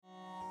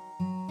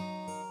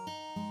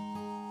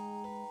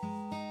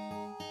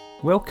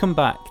Welcome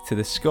back to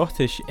the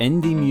Scottish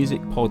Indie Music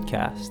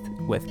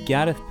Podcast with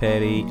Gareth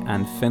Perry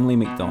and Finlay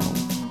MacDonald.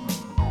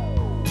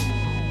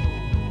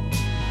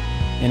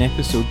 In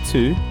episode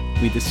 2,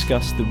 we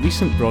discussed the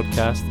recent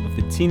broadcast of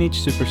the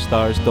Teenage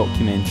Superstars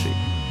documentary,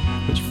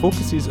 which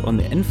focuses on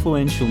the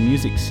influential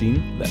music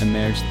scene that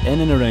emerged in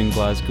and around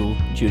Glasgow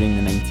during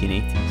the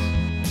 1980s.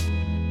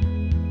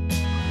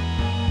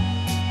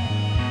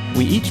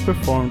 We each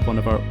performed one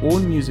of our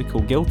own musical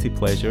guilty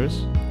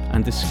pleasures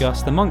and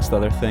discussed, amongst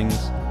other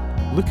things,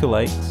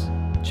 lookalikes,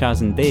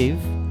 Chaz and Dave,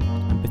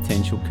 and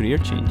potential career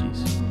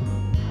changes.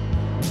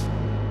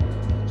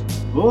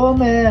 Oh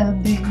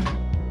Mandy,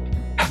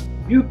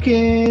 you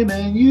came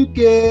and you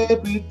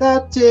gave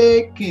without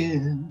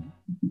taking.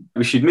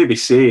 We should maybe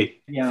say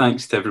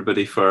thanks to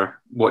everybody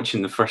for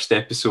watching the first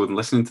episode and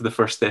listening to the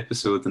first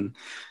episode, and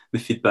the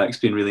feedback's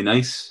been really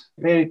nice.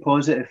 Very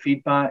positive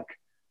feedback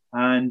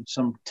and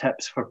some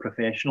tips for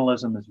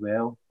professionalism as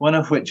well. One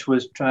of which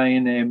was try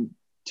and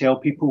tell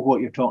people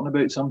what you're talking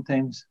about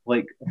sometimes,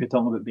 like if you're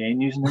talking about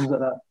venues and things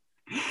like that.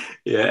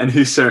 Yeah, and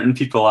who certain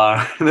people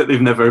are that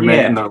they've never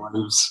met in their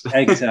lives.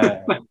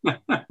 Exactly.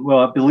 Well,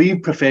 I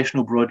believe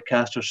professional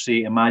broadcasters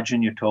say,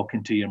 imagine you're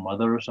talking to your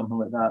mother or something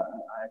like that.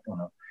 I don't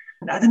know.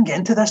 I didn't get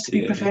into this to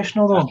be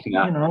professional though.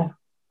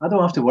 I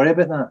don't have to worry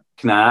about that.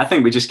 Nah, I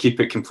think we just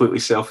keep it completely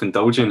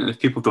self-indulgent, and if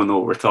people don't know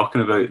what we're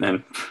talking about,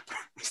 then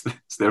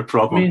it's their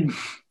problem. I mean,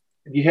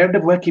 have you heard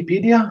of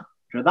Wikipedia?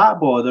 If you're that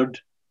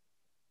bothered,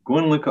 go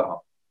and look it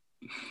up.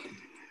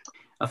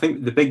 I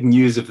think the big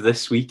news of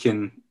this week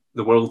in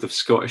the world of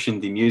Scottish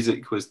indie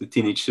music was the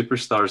Teenage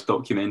Superstars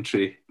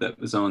documentary that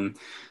was on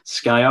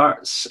Sky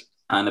Arts,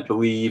 and I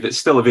believe it's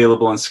still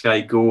available on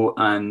Sky Go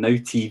and Now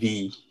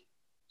TV.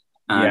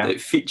 And it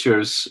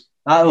features...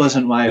 That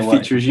wasn't why I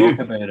wanted to talk you.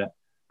 about it.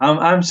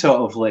 I'm sort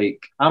of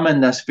like, I'm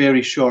in this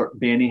very short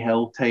Benny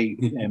Hill type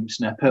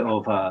snippet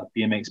of a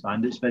BMX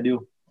Bandits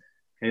video.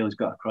 Kylie's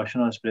got a crush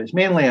on us, but it's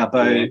mainly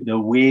about the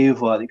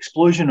wave or the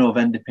explosion of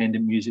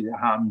independent music that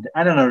happened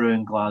in and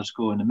around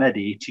Glasgow in the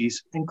mid-80s.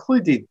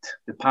 Included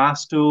the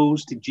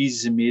Pastels, the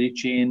Jesus and Mary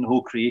Chain,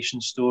 Whole Creation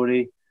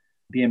Story,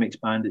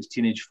 BMX Bandits,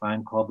 Teenage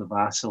Fan Club, the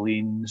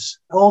Vaselines,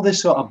 all the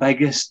sort of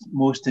biggest,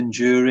 most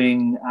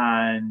enduring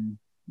and,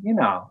 you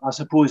know, I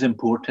suppose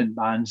important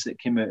bands that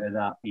came out of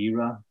that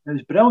era. It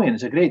was brilliant.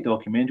 It's a great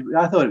documentary.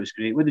 I thought it was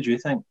great. What did you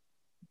think?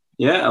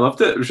 Yeah, I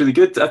loved it. It was really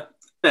good.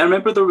 I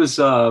remember there was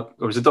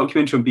a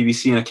documentary on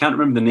BBC, and I can't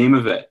remember the name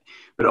of it,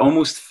 but it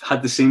almost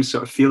had the same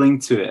sort of feeling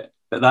to it.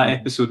 But that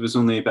episode was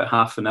only about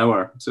half an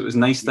hour, so it was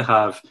nice to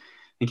have. I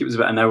think it was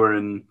about an hour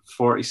and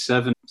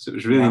 47. So it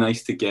was really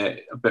nice to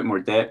get a bit more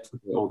depth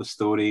with all the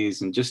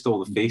stories and just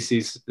all the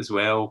faces as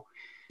well.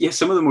 Yeah,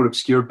 some of the more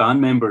obscure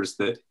band members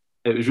that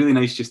it was really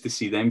nice just to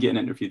see them getting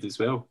interviewed as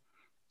well.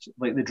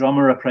 Like the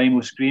drummer of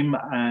Primal Scream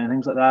and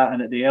things like that,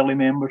 and the early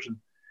members.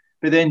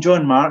 But then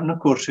John Martin, of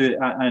course, who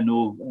I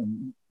know.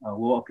 A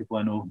lot of people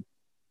I know,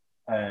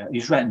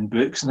 he's written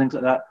books and things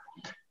like that.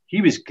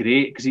 He was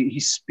great because he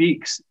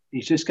speaks,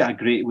 he's just got a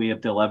great way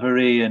of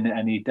delivery,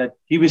 and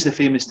he was the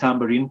famous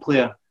tambourine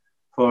player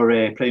for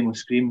Primal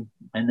Scream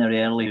in their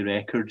early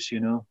records, you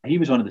know. He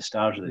was one of the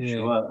stars of the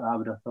show, I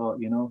would have thought,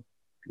 you know,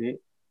 great.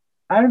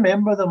 I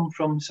remember them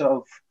from sort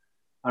of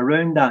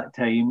around that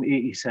time,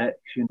 86,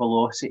 you know,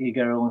 Velocity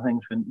Girl and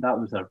things, when that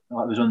was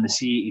on the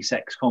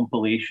C86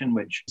 compilation,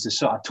 which is a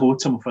sort of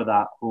totem for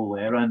that whole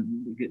era,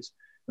 and it gets...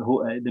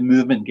 The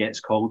movement gets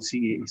called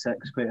C86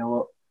 quite a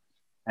lot.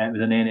 It was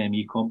an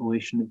NME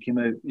compilation that came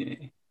out. Yeah.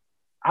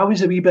 I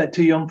was a wee bit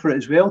too young for it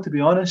as well, to be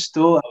honest,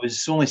 though. I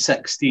was only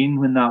 16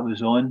 when that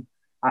was on.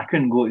 I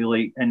couldn't go to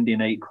like indie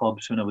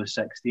nightclubs when I was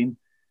 16.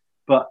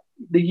 But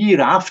the year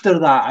after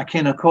that, I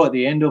kind of caught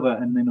the end of it,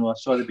 and I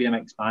saw the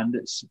BMX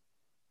Bandits.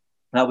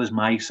 That was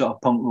my sort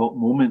of punk rock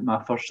moment,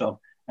 my first sort of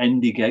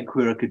indie gig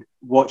where I could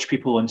watch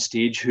people on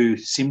stage who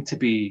seemed to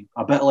be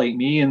a bit like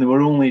me, and they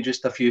were only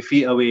just a few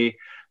feet away.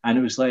 And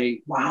it was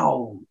like,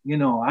 wow,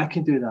 I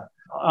can do that.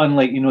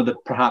 Unlike,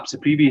 perhaps the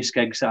previous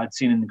gigs that I'd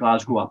seen in the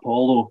Glasgow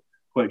Apollo,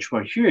 which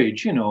were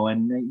huge,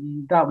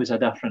 and that was a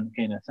different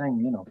kind of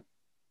thing,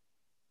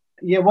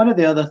 Yeah, one of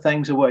the other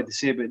things I wanted to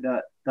say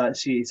about that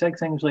C86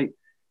 thing was like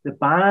the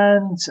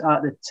bands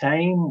at the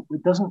time,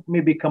 it doesn't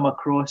maybe come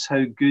across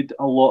how good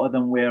a lot of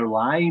them were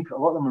live. A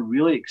lot of them were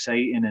really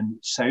exciting and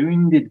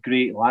sounded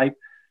great live.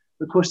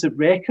 Of course, the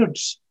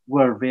records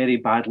were very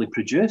badly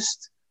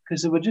produced,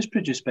 because they were just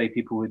produced by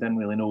people who didn't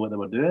really know what they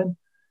were doing.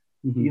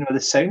 Mm-hmm.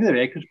 The sound of the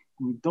records,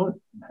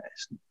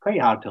 it's quite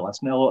hard to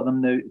listen to a lot of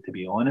them now, to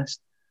be honest.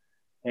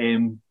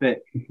 But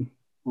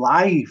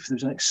live,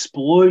 there's an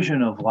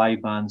explosion of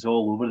live bands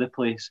all over the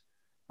place.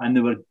 And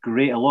they were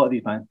great. A lot of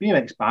these bands,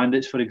 BMX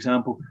Bandits, for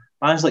example,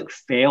 bands like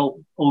Felt,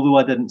 although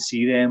I didn't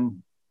see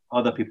them,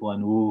 other people I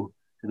know,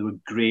 they were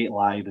great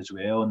live as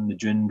well. And the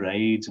June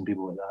Brides and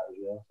people like that as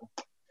well.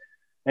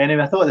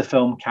 Anyway, I thought the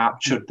film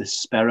captured the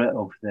spirit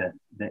of the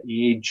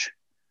age,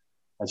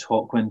 as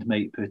Hawkwind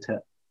might put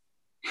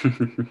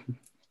it.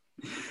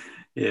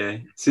 Yeah.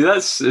 See,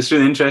 it's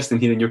really interesting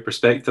hearing your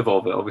perspective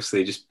of it,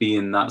 obviously, just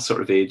being that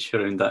sort of age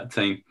around that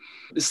time.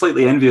 It's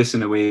slightly envious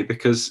in a way,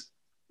 because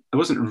there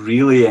wasn't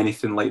really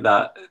anything like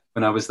that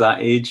when I was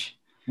that age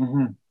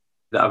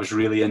that I was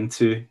really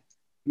into.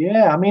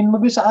 Yeah, I mean,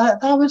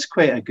 that was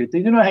quite a good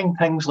thing. You know, I think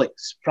things like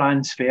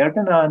Franz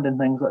Ferdinand and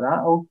things like that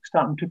all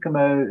starting to come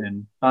out,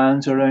 and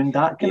bands around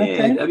that kind of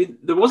time. I mean,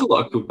 there was a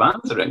lot of cool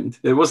bands around.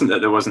 It wasn't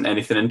that there wasn't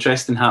anything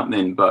interesting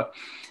happening, but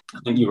I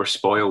think you were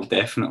spoiled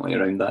definitely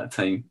around that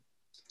time.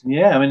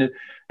 Yeah, I mean,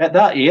 at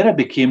that era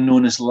became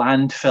known as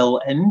landfill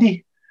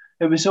indie.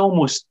 It was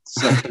almost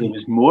like there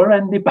was more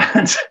indie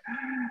bands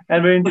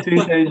around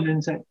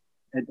 2006.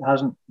 It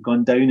hasn't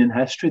gone down in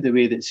history the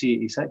way that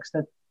C86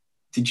 did.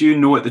 Did you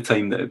know at the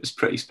time that it was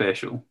pretty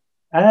special?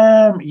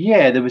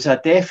 Yeah, there was a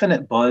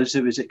definite buzz.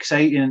 It was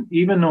exciting,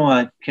 even though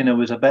I kind of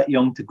was a bit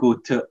young to go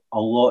to a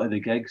lot of the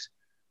gigs.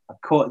 I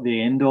caught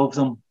the end of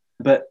them.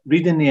 But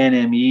reading the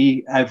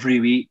NME every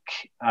week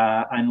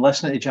and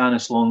listening to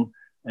Janice Long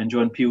and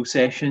John Peel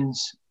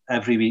sessions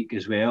every week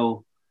as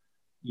well,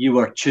 you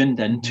were tuned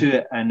into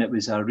it, and it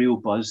was a real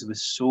buzz. There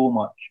was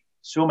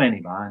so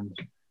many bands.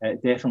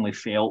 It definitely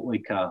felt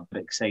like an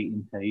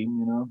exciting time,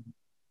 you know.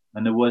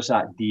 And there was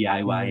that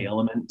DIY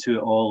element to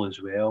it all as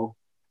well.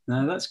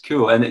 No, that's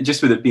cool. And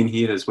just with it being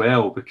here as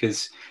well,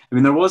 because, I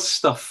mean, there was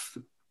stuff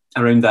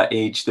around that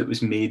age that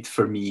was made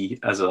for me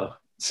as a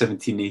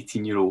 17,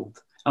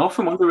 18-year-old. I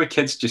often wonder with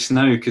kids just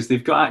now, because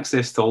they've got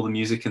access to all the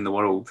music in the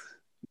world.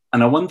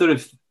 And I wonder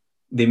if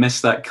they miss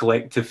that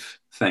collective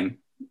thing.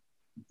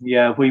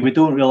 Yeah, we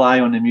don't rely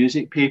on the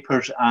music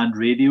papers and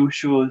radio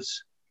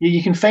shows. Yeah,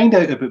 you can find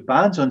out about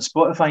bands on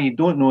Spotify. You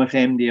don't know if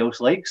anybody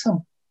else likes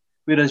them.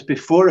 Whereas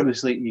before it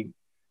was like, you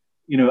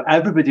know,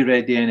 everybody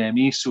read the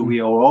NME, so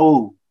we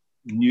all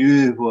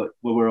knew what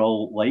we were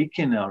all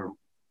liking or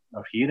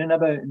hearing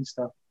about and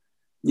stuff.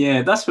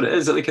 Yeah, that's what it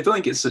is. Like, I don't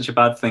think it's such a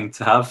bad thing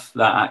to have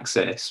that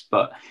access,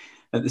 but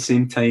at the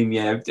same time,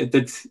 yeah, it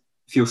did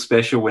feel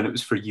special when it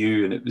was for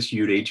you and it was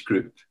your age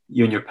group.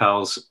 You and your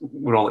pals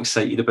were all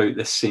excited about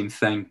this same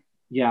thing.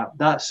 Yeah,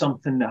 that's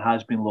something that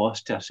has been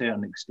lost to a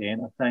certain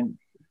extent, I think.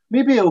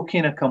 Maybe it'll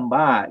kind of come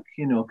back,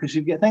 you know, because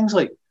you get things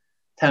like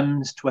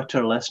Tim's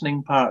Twitter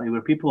listening party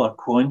where people are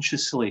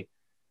consciously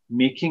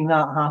making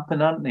that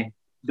happen, aren't they?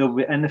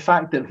 And the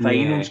fact that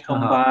vinyls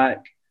come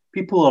back,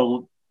 people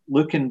are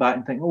looking back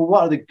and thinking, oh,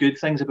 what are the good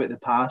things about the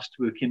past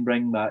we can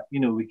bring back, you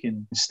know, we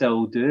can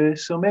still do.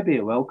 So maybe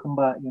it will come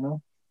back, you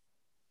know.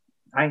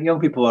 I think young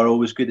people are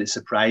always good at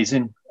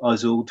surprising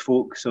us old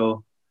folk.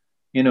 So,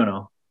 you know,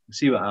 we'll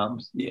see what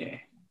happens. Yeah.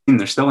 And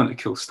they're still into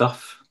cool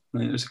stuff.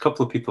 Like, there's a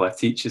couple of people I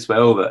teach as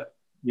well that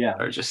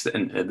are just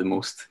into the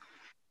most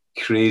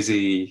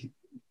crazy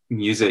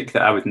music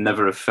that I would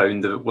never have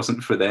found if it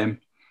wasn't for them.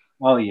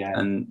 Oh, yeah.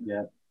 And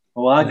yeah.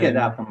 Well, I get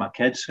that from my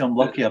kids. I'm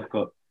lucky I've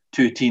got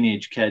 2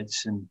 teenage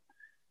kids, and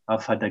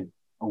I've had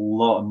a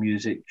lot of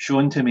music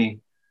shown to me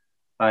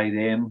by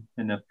them,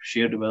 and I've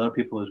shared it with other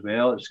people as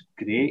well. It's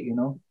great, you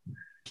know.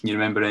 Can you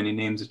remember any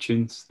names of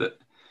tunes that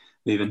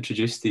they've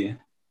introduced to you?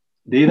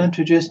 They've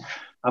introduced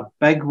a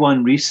big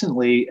one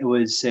recently. It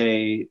was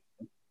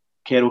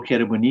Quero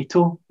Quero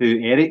Bonito, who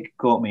Eric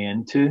got me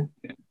into.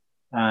 Yeah.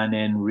 And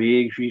then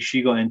Ray,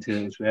 she got into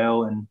it as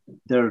well. And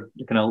they're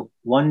kind of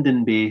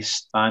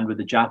London-based band with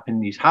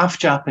a half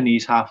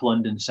Japanese, half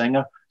London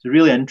singer. It's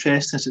really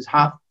interesting. It's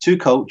half two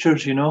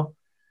cultures, you know,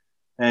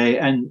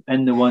 and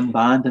in the one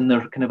band. And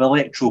they're kind of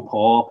electro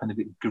pop, and they've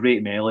got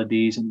great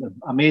melodies, and they're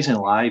amazing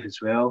live as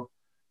well.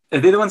 Are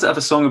they the ones that have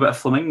a song about a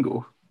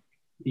flamingo?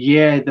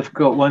 Yeah, they've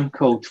got one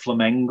called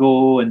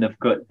Flamingo, and they've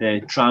got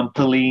the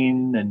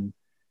Trampoline,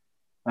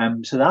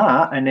 and so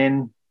that, and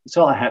then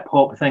sort of hip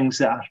hop things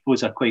that I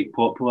suppose are quite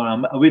popular.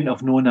 I wouldn't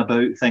have known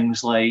about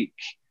things like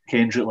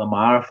Kendrick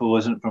Lamar if it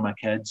wasn't for my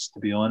kids, to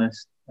be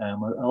honest. I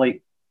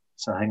like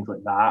some things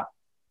like that.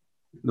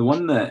 The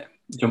one that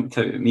jumped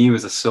out at me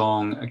was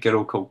a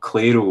girl called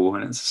Clairo,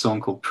 and it's a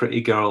song called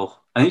Pretty Girl.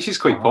 I think she's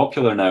quite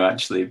popular now,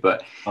 actually,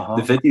 but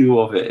the video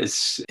of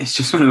it's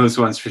just one of those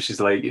ones where she's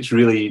like, it's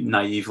really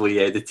naively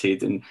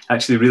edited and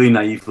actually really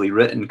naively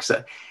written, because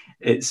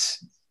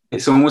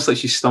it's almost like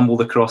she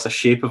stumbled across a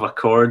shape of a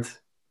chord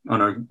on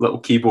her little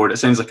keyboard. It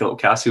sounds like a little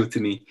Casio to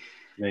me.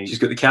 Right. She's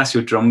got the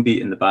Casio drum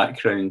beat in the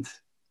background,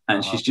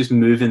 and she's just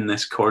moving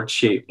this chord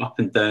shape up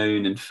and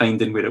down and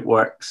finding where it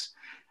works.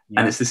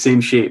 Yeah. And it's the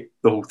same shape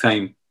the whole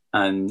time.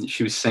 And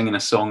she was singing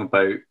a song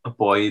about a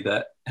boy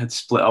that had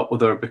split up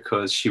with her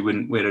because she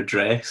wouldn't wear a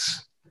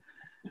dress.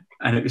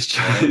 And it was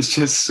it's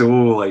just so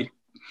like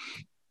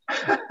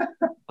a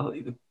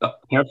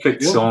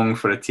perfect song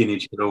for a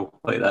teenage girl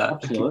like that.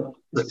 Absolutely.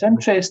 It's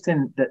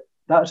interesting that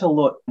that's a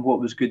lot of what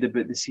was good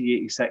about the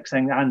C86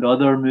 thing and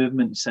other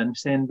movements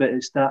since then, but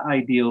it's that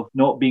idea of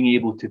not being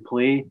able to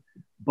play,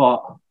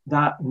 but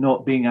that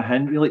not being a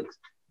hindrance. Like,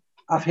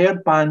 I've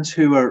heard bands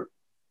who were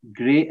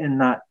great in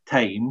that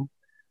time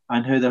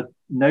and who they're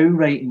now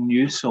writing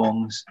new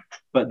songs,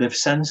 but they've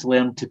since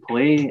learned to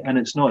play, and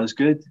it's not as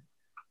good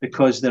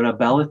because their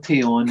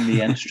ability on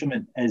the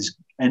instrument is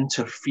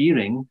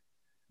interfering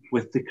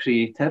with the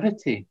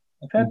creativity.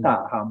 I've heard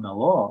that happen a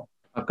lot.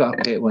 I've got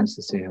a pet wants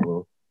to say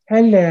hello.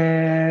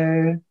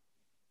 Hello.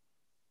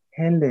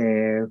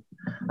 Hello.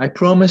 I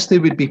promised they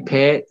would be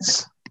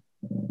pets.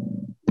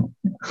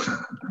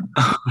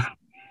 I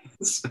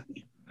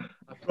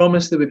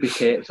promised they would be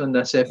kept on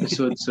this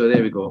episode, so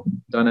there we go.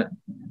 Done it.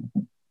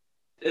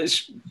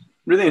 It's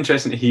really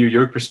interesting to hear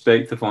your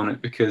perspective on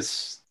it,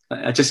 because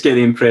I just get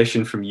the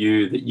impression from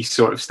you that you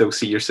sort of still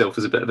see yourself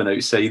as a bit of an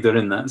outsider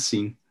in that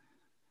scene.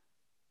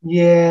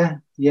 Yeah.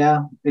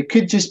 It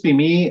could just be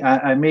me.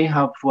 I may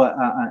have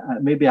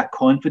maybe a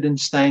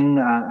confidence thing.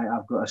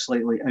 I've got a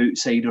slightly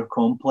outsider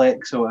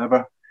complex or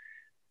whatever.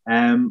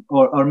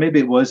 Or maybe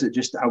it was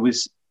that I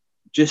was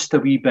just a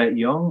wee bit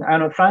young. I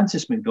know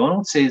Francis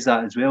McDonald says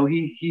that as well.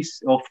 He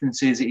often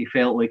says that he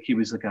felt like he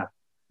was like a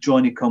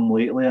Johnny come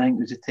lately, I think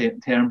was the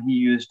term he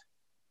used.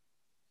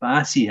 But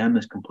I see him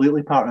as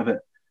completely part of it,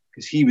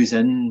 because he was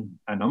in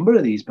a number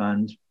of these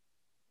bands,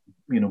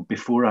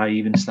 before I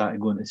even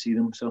started going to see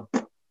them. So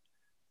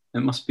it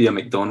must be a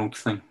McDonald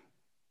thing.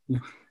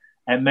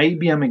 It might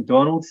be a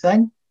McDonald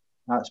thing.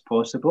 That's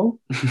possible.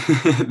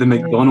 The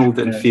McDonald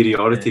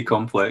inferiority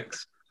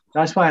complex.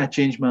 That's why I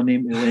changed my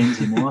name to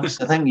Lindsay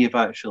Moss. I think you've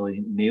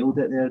actually nailed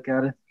it there,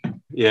 Gareth.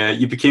 Yeah,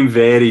 you became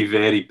very,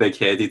 very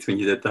big-headed when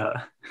you did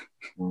that.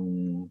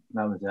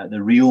 That was it.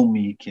 The real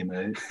me came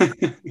out.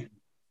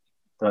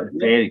 But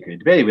very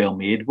good. Very well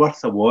made.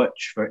 Worth a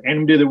watch for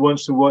anybody that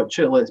wants to watch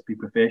it. Let's be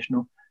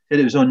professional. Said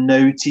it was on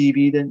Now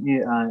TV, didn't you?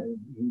 You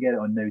can get it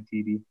on Now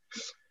TV.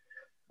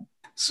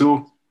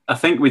 So I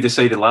think we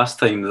decided last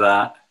time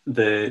that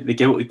the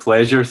guilty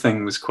pleasure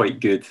thing was quite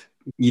good.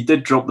 You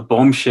did drop the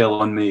bombshell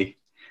on me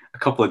a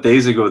couple of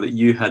days ago that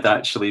you had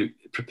actually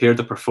prepared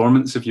a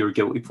performance of your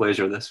guilty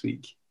pleasure this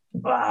week.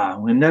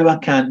 Wow, and now I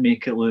can't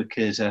make it look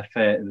as if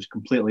it was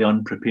completely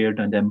unprepared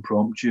and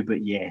impromptu,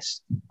 but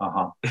yes.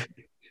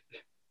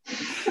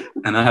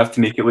 And I have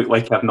to make it look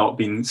like I've not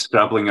been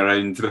scrabbling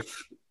around with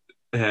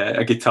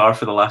a guitar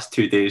for the last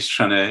 2 days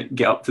trying to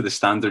get up to the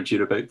standards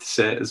you're about to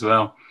set as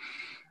well.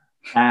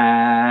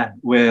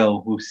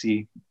 Well, we'll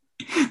see.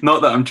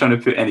 Not that I'm trying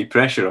to put any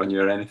pressure on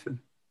you or anything.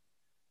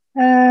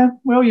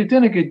 Well, you're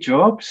doing a good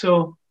job,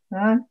 so...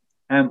 well,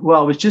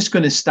 I was just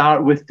going to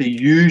start with the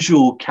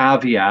usual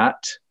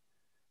caveat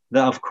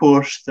that, of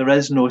course, there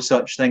is no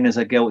such thing as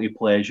a guilty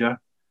pleasure.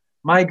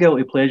 My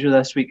guilty pleasure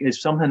this week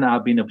is something that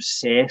I've been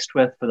obsessed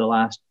with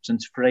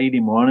since Friday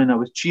morning. I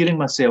was cheering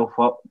myself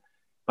up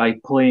by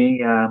playing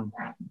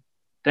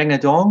Ding a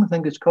Dong, I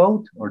think it's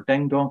called, or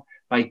Ding Dong,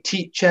 by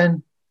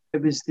Teachin.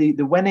 It was the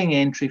winning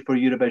entry for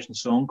Eurovision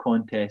Song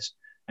Contest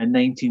in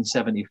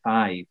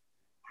 1975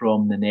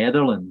 from the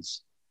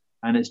Netherlands.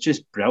 And it's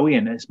just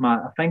brilliant.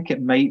 I think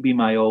it might be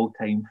my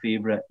all-time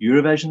favourite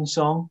Eurovision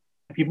song.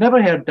 If you've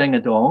never heard Ding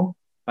a Dong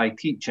by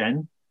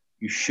Teachin,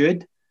 you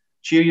should.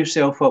 Cheer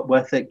yourself up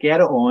with it.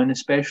 Get it on,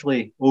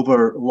 especially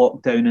over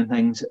lockdown and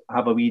things.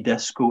 Have a wee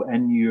disco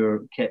in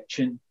your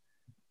kitchen.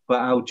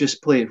 But I'll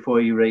just play it for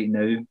you right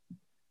now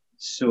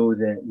so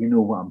that you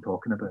know what I'm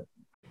talking about.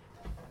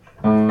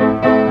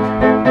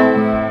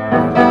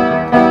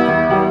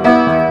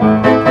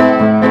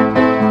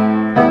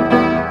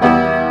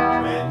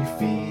 When you're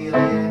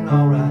feeling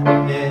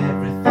alright,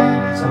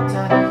 everything is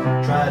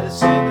uptight. Try to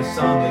sing a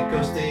song that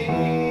goes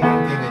ding, ding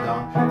a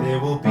dong. There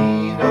will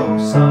be no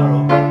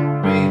sorrow.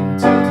 Wait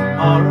until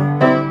tomorrow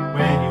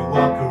when you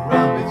walk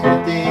around with your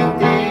ding,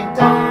 ding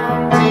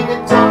dong, ding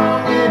a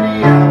dong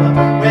every hour.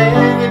 When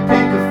you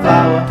pick a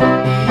flower,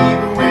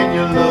 even when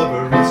your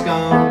lover is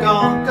gone,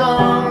 gone,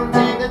 gone,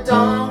 ding a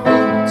dong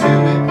into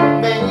it.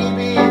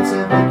 Maybe it's a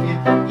wicked,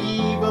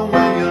 even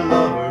when your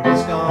lover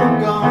is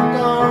gone, gone,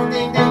 gone,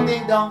 ding, ding,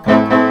 ding dong.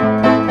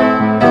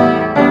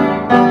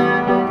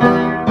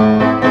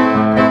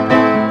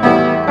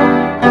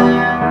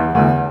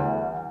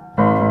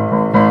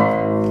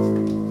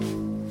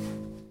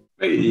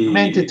 I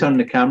meant to turn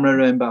the camera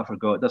around, but I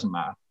forgot. It doesn't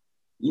matter.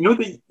 You know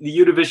the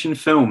Eurovision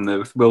film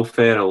with Will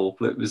Ferrell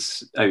that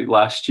was out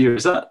last year?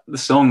 Is that the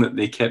song that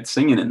they kept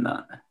singing in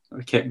that?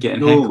 Or kept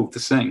getting heckled to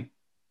sing?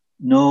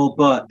 No,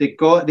 but they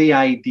got the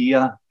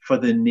idea for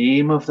the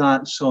name of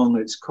that song.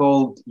 It's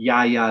called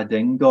Ya Ya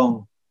Ding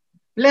Dong.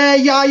 Le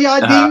Ya Ya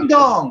Ding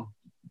Dong!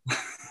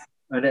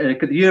 And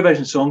the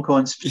Eurovision Song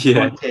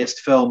Contest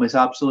film is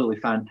absolutely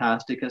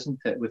fantastic, isn't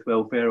it, with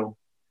Will Ferrell?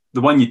 The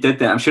one you did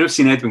then, I'm sure I've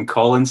seen Edwin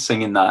Collins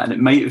singing that, and it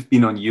might have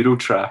been on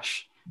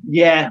Eurotrash.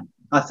 Yeah,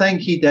 I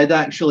think he did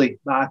actually.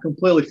 I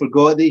completely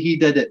forgot that he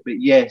did it, but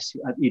yes,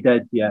 he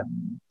did, yeah.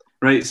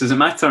 Right, so is it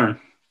my turn?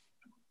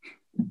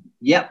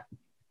 Yep.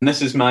 And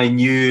this is my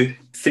new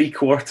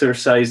 3/4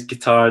 sized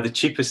guitar, the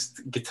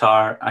cheapest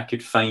guitar I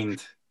could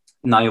find,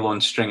 nylon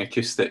string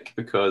acoustic,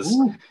 because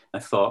I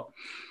thought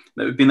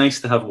it would be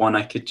nice to have one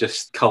I could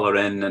just colour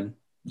in and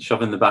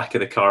shove in the back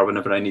of the car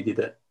whenever I needed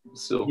it.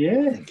 So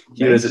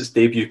here is its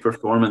debut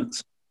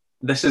performance.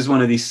 This is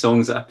one of these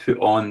songs that I put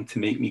on to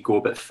make me go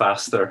a bit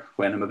faster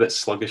when I'm a bit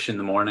sluggish in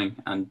the morning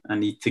and I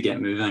need to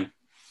get moving.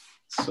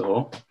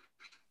 So...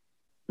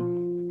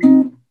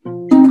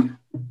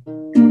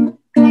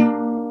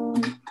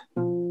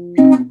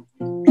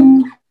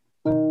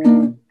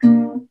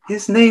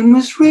 His name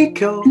was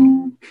Rico.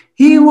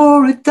 He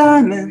wore a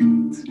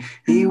diamond.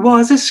 He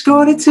was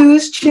escorted to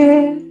his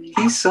chair.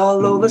 He saw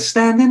Lola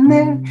standing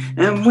there,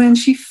 and when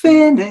she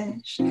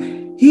finished,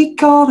 he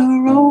called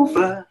her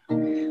over.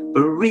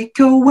 But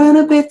Rico went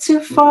a bit too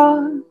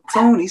far.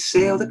 Tony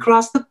sailed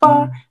across the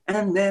bar,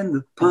 and then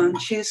the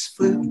punches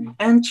flew,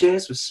 and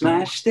chairs were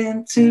smashed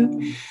in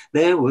two.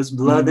 There was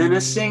blood and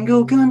a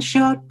single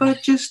gunshot,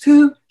 but just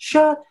who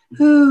shot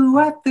who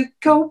at the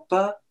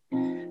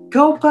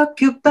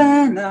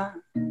Copacabana?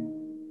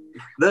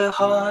 The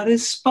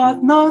hottest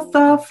spot north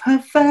of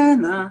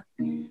Havana,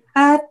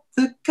 at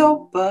the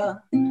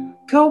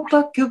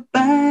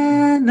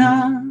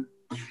Copacabana.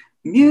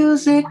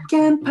 Music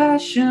and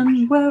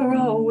passion were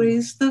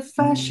always the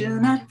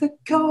fashion at the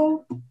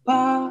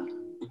Copa.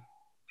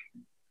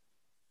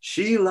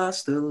 She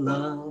lost her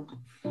love.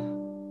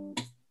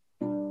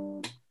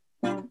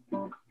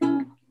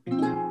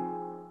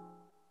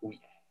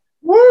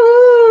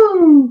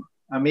 Woo!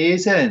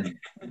 Amazing.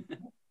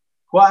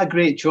 What a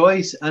great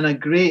choice and a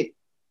great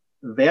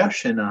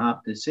version, I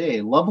have to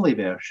say. Lovely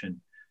version.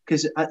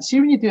 Because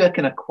see, when you do a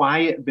kind of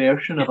quiet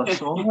version of a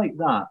song like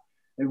that,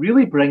 it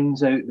really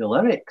brings out the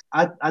lyrics.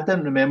 I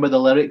didn't remember the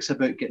lyrics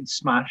about getting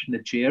smashed in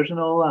the chairs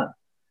and all that.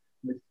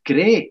 It's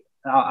great.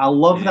 I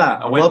love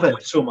that. I love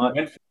it so much.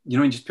 You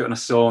know, you just put on a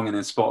song and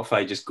then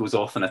Spotify just goes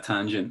off on a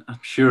tangent. I'm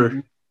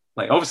sure,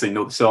 like, obviously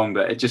know the song,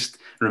 but it just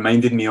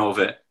reminded me of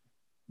it.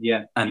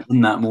 Yeah. And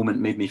in that moment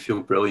made me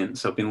feel brilliant.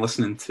 So I've been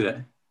listening to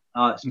it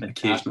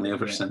occasionally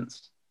ever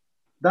since.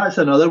 That's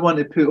another one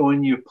to put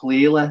on your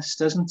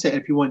playlist, isn't it?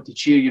 If you want to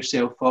cheer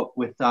yourself up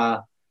with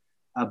a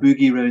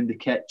boogie round the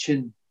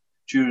kitchen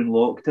during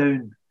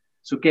lockdown.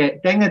 So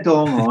get Ding a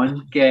Dong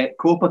on, get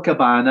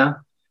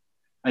Copacabana,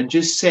 and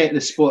just set the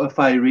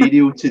Spotify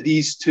radio to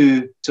these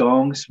two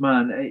songs,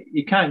 man.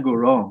 You can't go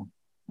wrong.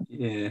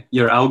 Yeah,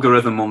 your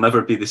algorithm will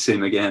never be the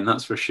same again,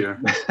 that's for sure.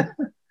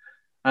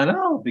 I know,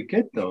 it'll be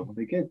good though. It'll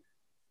be good.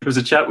 There was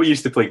a chap we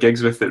used to play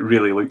gigs with that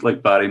really looked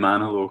like Barry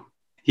Manilow.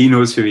 He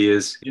knows who he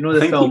is. You know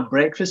the film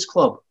Breakfast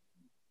Club,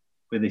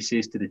 where they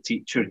says to the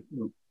teacher,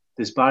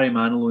 "Does Barry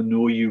Manilow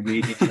know you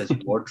raided his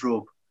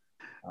wardrobe?"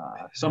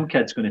 Some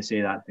kid's going to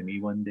say that to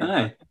me one day.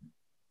 Aye.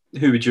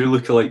 Who would your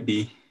lookalike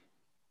be?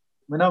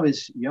 When I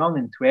was young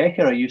in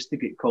Twecker, I used to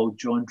get called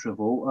John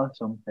Travolta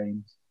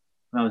sometimes.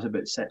 When I was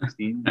about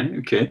 16. Aye,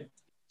 okay.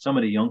 Some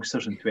of the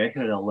youngsters in Twecker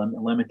had a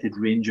limited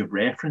range of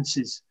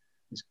references.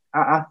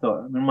 I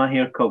thought, I mean, my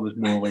haircut was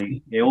more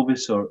like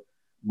Elvis or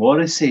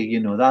Morrissey, you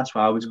know, that's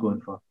what I was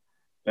going for.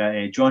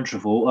 But John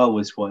Travolta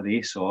was what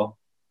they saw.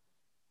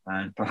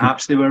 And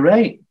perhaps they were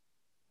right.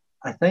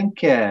 I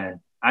think I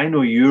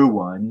know your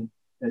one.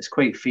 It's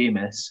quite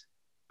famous.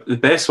 The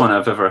best one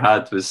I've ever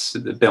had was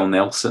Bill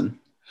Nelson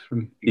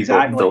from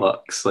Exactly.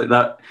 Deluxe. Like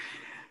that.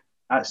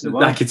 That's the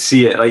one. I could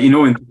see it. Like, you know,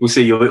 when people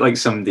say you look like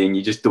somebody and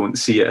you just don't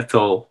see it at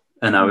all.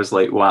 And I was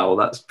like, wow,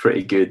 that's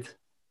pretty good.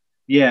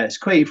 Yeah, it's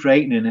quite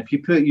frightening. If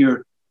you put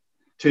your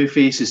two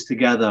faces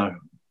together,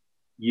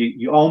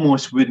 you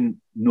almost wouldn't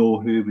know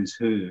who was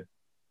who.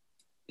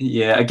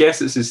 Yeah, I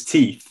guess it's his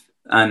teeth.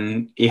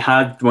 And he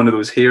had one of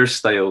those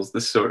hairstyles,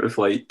 this sort of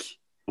like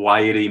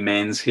wiry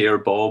men's hair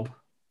bob,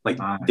 like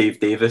Dave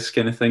Davis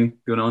kind of thing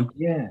going on.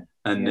 Yeah.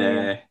 And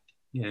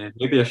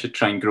maybe I should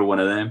try and grow one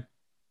of them.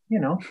 You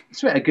know,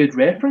 it's a good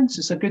reference.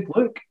 It's a good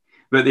look.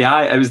 But the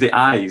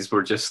eyes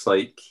were just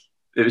like,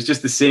 it was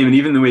just the same. And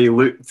even the way he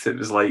looked, it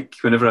was like,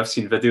 whenever I've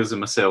seen videos of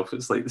myself,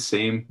 it's like the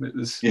same. It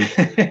was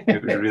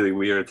really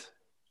weird.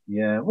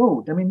 Yeah,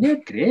 well, I mean,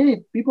 they're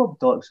great. People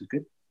thought it was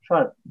good.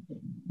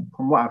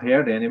 From what I've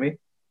heard, anyway.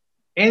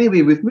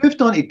 Anyway, we've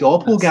moved on to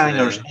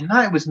doppelgangers, and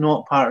that was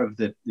not part of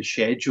the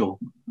schedule.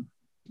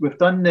 We've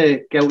done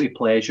the guilty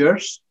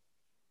pleasures.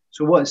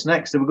 So what's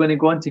next? Are we going to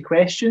go on to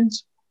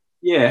questions?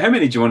 Yeah, how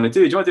many do you want to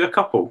do? Do you want to do a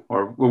couple?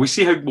 Or will we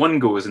see how one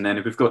goes, and then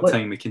if we've got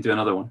time, we can do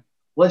another one?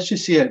 Let's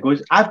just see how it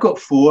goes. I've got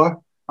 4.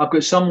 I've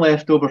got some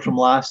left over from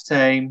last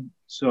time.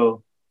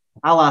 So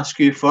I'll ask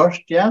you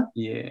first, yeah?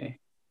 Yeah.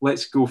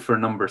 Let's go for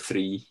number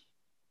 3.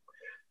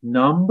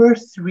 Number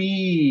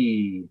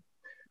 3.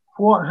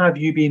 What have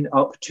you been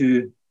up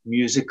to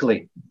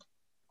musically?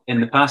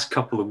 In the past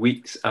couple of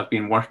weeks, I've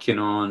been working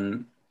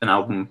on an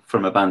album for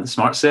my band, The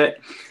Smart Set,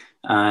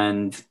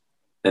 and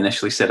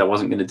initially said I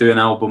wasn't going to do an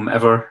album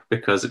ever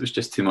because it was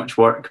just too much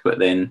work, but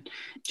then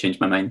changed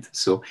my mind.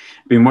 So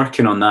I've been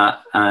working on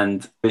that,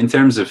 and in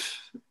terms of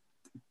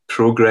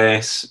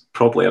progress,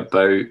 probably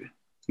about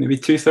maybe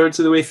 2/3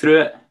 of the way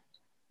through it.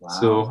 Wow.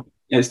 So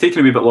it's taken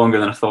a wee bit longer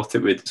than I thought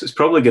it would. So it's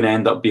probably going to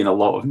end up being a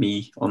lot of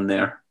me on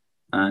there,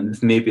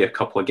 and maybe a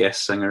couple of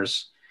guest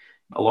singers,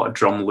 a lot of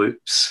drum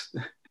loops,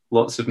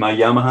 lots of my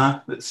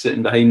Yamaha that's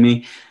sitting behind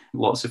me,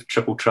 lots of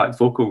triple track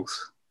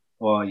vocals.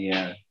 Oh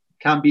yeah,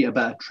 can't beat a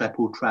bit of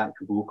triple track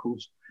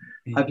vocals.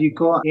 Yeah. Have you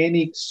got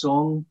any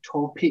song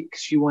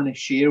topics you want to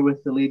share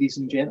with the ladies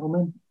and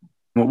gentlemen?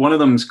 Well, one of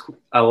them's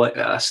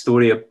a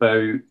story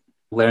about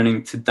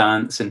learning to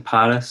dance in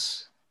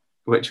Paris,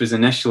 which was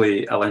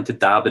initially I learned to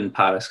dab in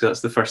Paris because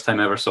that's the first time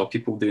I ever saw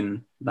people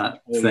doing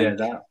that thing. Yeah,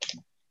 that.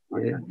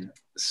 Yeah.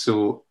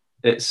 So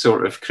it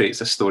sort of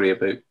creates a story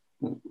about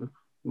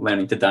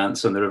learning to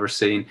dance on the River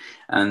Seine,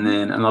 and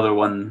then another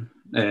one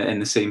in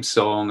the same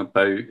song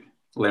about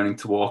learning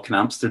to walk in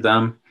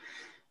Amsterdam,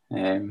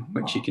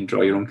 which you can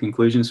draw your own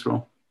conclusions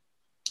from.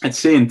 I'd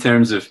say in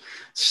terms of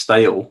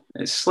style,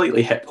 it's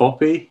slightly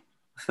hip-hoppy,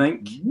 I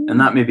think, and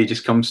that maybe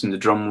just comes from the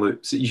drum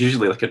loops. It's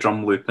usually like a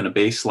drum loop and a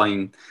bass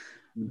line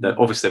that,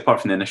 obviously, apart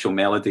from the initial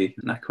melody,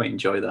 and I quite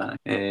enjoy that.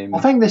 I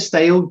think the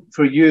style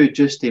for you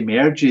just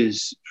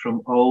emerges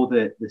from all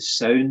the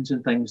sounds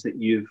and things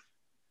that you've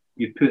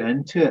put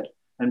into it,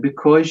 and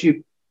because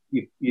you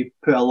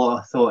put a lot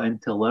of thought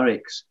into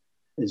lyrics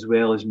as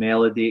well as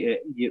melody,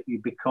 you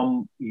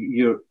become,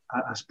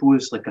 I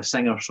suppose, like a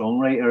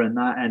singer-songwriter, and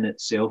that in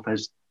itself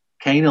is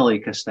kind of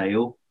like a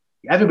style.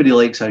 Everybody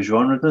likes a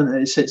genre, doesn't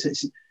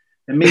it?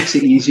 It makes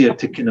it easier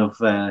to kind of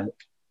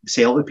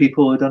sell to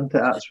people, doesn't it?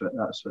 That's what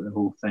the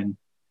whole thing.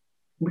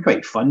 It'd be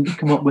quite fun to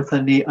come up with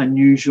a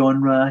new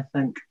genre, I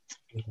think.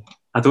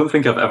 I don't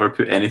think I've ever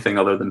put anything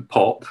other than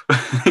pop. I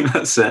think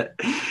that's it.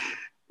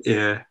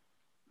 Yeah.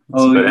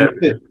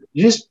 You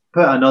just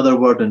put another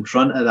word in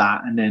front of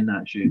that, and then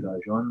that's you got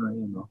a genre,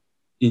 you know.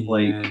 Yeah.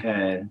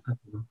 Like,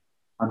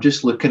 I'm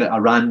just looking at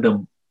a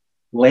random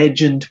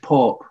legend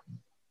pop.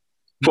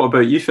 What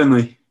about you,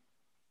 Finlay?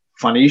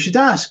 Funny you should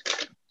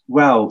ask.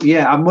 Well,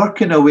 yeah, I'm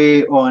working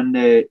away on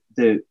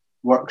the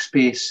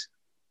Workspace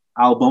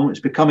album. It's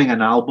becoming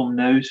an album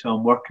now, so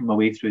I'm working my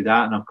way through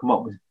that, and I've come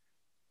up with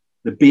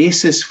the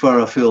basis for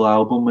a full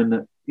album,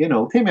 and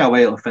it'll take me a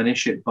while to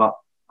finish it, but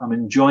I'm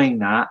enjoying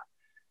that.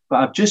 But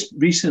I've just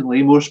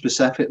recently, more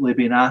specifically,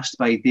 been asked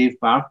by Dave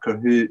Barker,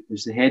 who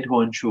is the head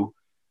honcho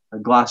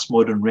at Glass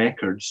Modern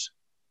Records,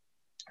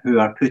 who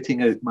are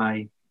putting out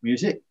my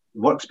music,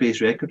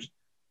 Workspace Records.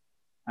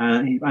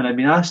 And I've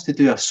been asked to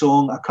do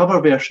a cover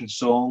version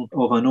song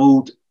of an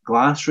old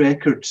Glass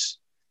Records,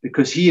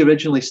 because he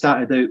originally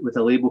started out with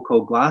a label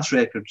called Glass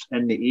Records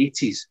in the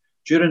 80s,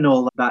 during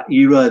all that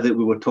era that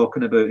we were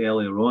talking about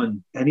earlier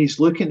on. And he's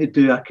looking to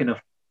do a kind of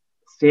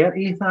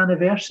 40th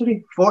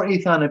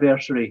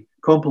anniversary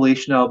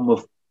compilation album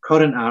of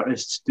current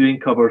artists doing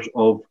covers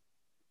of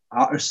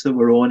artists that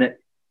were on it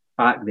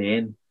back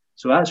then.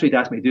 So that's what he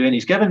asked me to do.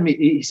 And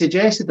he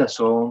suggested a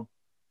song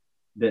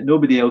that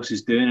nobody else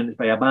is doing, and it's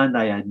by a band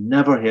I had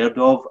never heard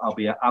of, I'll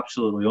be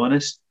absolutely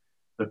honest.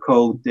 They're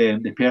called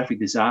The Perfect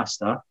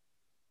Disaster,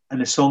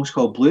 and the song's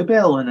called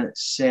Bluebell, and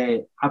it's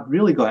I've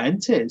really got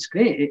into it. It's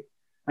great.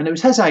 And it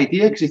was his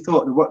idea because he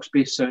thought the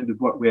Workspace sound would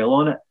work well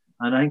on it,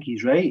 and I think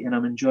he's right, and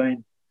I'm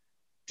enjoying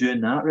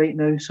doing that right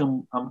now.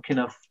 So I'm kind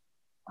of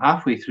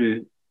halfway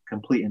through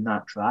completing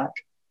that track.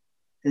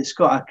 It's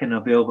got a kind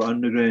of Velvet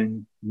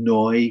Underground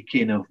noi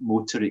kind of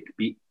motoric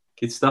beat.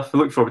 Good stuff. I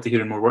look forward to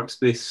hearing more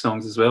Workspace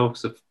songs as well,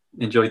 because I've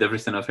enjoyed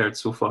everything I've heard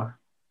so far,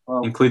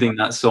 including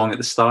that song at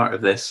the start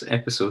of this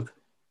episode.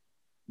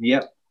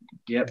 Yep.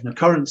 The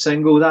current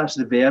single, that's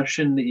the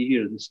version that you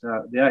hear at the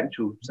start. The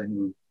actual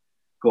single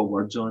got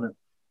words on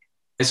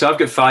it. So I've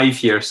got 5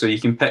 here, so you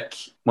can pick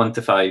 1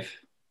 to 5.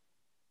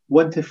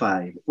 1 to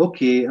 5.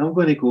 Okay, I'm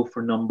going to go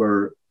for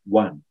number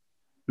 1.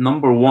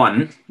 Number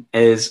 1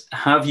 is,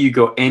 have you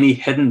got any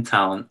hidden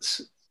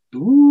talents?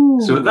 Ooh.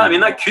 So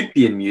that could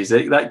be in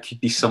music. That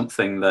could be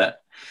something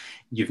that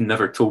you've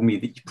never told me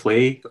that you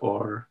play,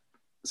 or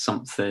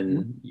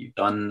something you've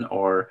done,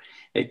 or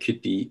it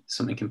could be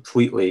something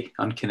completely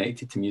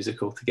unconnected to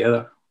music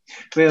altogether.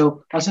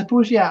 Well, I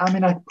suppose, yeah. I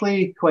mean, I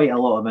play quite a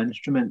lot of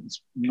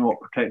instruments, not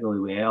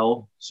particularly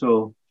well,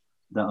 so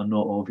that are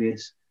not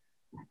obvious.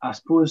 I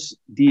suppose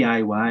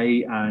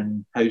DIY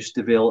and house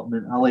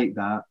development, I like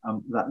that.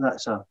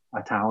 That's a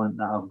talent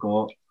that I've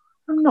got.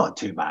 I'm not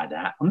too bad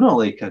at. I'm not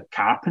like a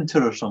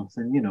carpenter or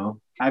something, you know.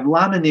 I've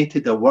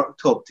laminated a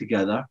worktop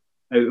together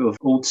out of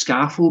old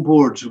scaffold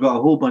boards. We've got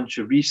a whole bunch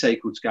of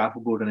recycled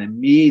scaffold board, and I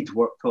made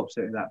worktops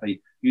out of that by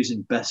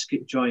using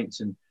biscuit joints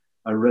and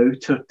a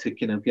router to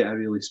kind of get a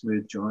really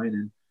smooth join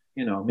and,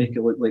 you know, make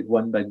it look like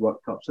one big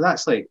worktop. So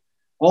that's like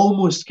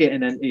almost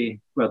getting into,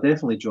 well,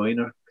 definitely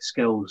joiner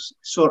skills,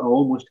 sort of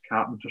almost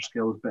carpenter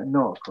skills, but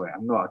not quite.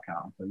 I'm not a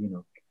carpenter, you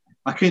know.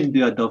 I couldn't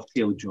do a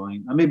dovetail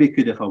joint. I maybe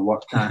could if I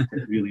worked at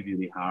it really,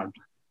 really hard.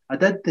 I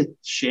did the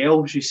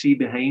shelves you see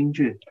behind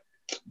you.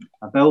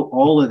 I built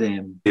all of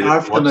them,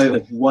 carved them out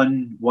of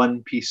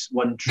one piece,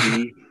 one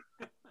tree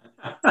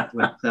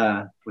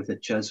with a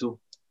chisel.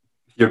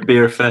 Your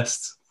bare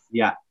fists.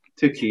 Yeah,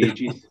 took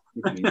ages.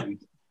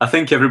 I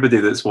think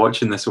everybody that's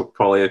watching this will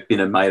probably have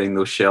been admiring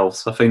those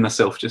shelves. I find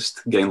myself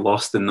just getting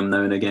lost in them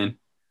now and again.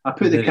 I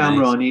put the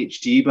camera on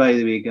HD, by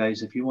the way,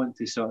 guys, if you want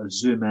to sort of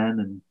zoom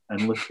in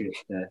and look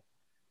at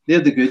they're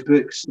the good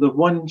books. There's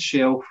one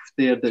shelf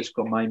there that's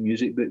got my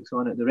music books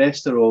on it. The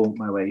rest are all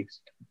my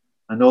wife's.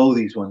 And all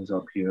these ones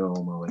up here are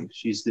all my wife's.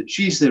 She's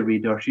the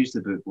reader. She's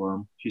the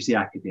bookworm. She's the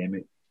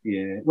academic.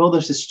 Yeah. Well,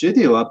 there's the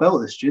studio. I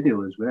built the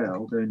studio as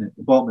well down at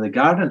the bottom of the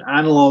garden.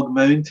 Analog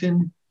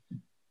Mountain,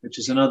 which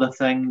is another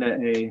thing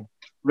that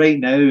right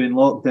now in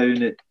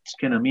lockdown it's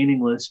kind of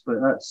meaningless, but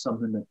that's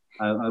something that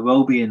I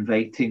will be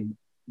inviting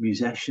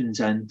musicians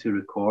in to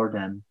record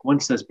in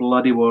once this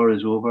bloody war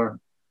is over.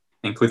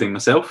 Including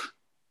myself?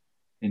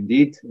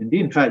 Indeed.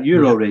 In fact,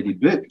 you're already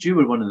booked. You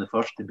were one of the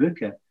first to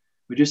book it.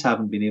 We just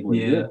haven't been able to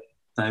do it.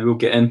 I will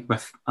get in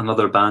with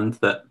another band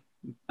that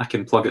I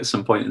can plug at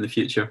some point in the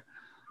future.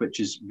 Which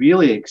is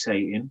really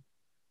exciting.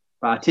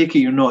 But I take it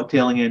you're not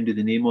telling anybody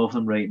the name of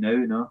them right now,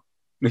 no?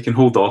 We can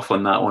hold off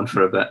on that one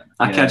for a bit.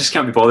 I just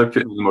can't be bothered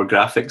putting more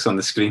graphics on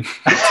the screen. 2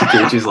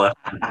 pages left.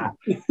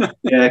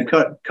 Yeah,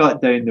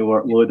 cut down the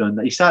workload on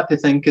that. You start to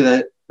think of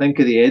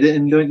the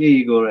editing, don't you?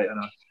 You go, right,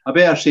 I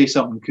better say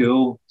something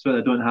cool so that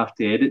I don't have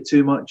to edit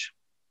too much.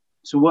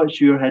 So what's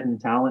your hidden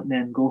talent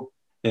then? Go.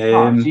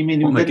 So you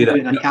mean you didn't do it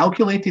in a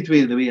calculated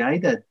way the way I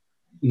did?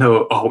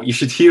 No, you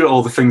should hear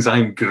all the things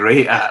I'm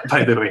great at,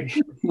 by the way.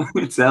 Let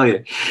me tell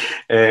you.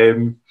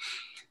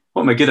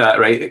 What am I good at,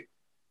 right?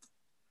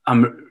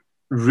 I'm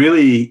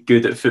really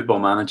good at Football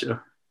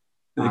Manager,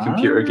 the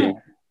computer game.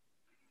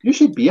 You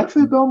should be a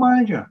football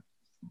manager.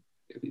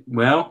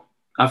 Well,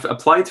 I've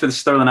applied for the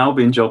Stirling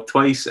Albion job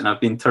twice and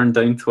I've been turned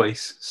down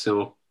twice.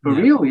 So For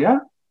real, yeah?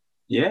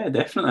 Yeah,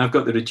 definitely. I've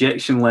got the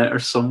rejection letter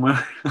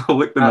somewhere. I'll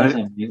look them out.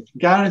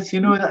 Gareth,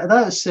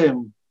 that's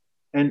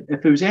and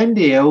if it was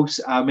anybody else,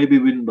 I maybe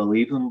wouldn't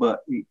believe them, but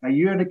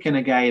you're the kind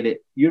of guy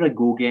you're a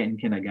go-getting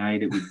kind of guy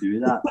that would do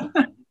that.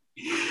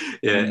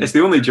 Yeah, it's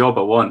the only job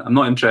I want. I'm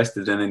not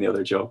interested in any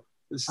other job.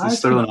 It's the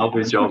Stirling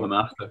Albion job I'm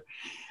after.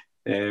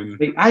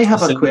 I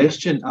have a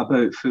question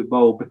about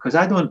football because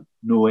I don't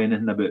know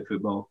anything about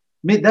football.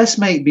 This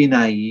might be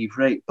naive,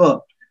 right?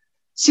 But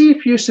see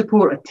if you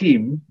support a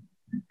team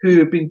who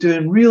have been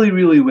doing really,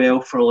 really well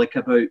for like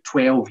about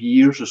 12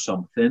 years or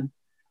something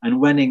and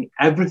winning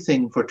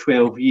everything for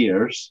 12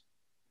 years,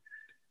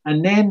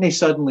 and then they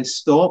suddenly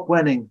stop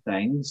winning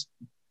things.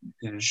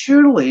 Yeah.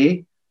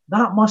 Surely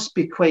that must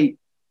be quite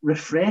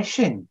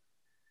refreshing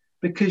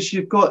because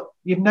you've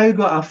now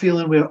got a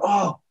feeling where,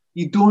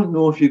 you don't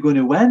know if you're going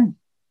to win.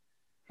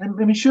 And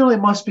I mean, surely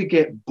it must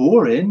get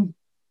boring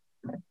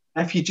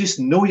if you just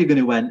know you're going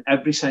to win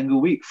every single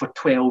week for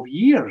 12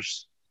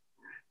 years.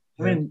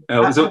 I mean, it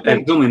was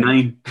only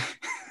 9.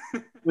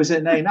 Was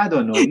it 9? I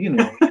don't know,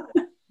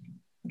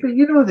 But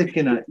you know what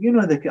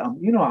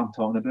I'm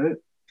talking about.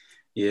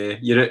 Yeah,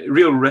 you're at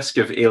real risk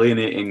of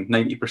alienating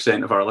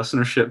 90% of our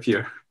listenership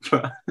here.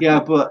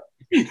 Yeah, but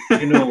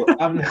I'm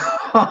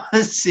not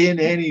saying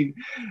any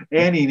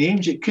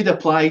names. It could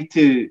apply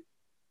to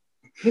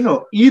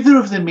either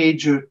of the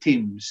major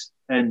teams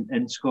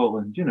in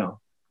Scotland.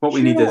 What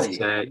we need is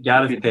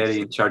Gareth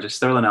Perry in charge of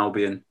Stirling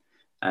Albion,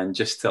 and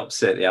just to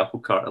upset the apple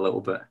cart a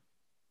little bit.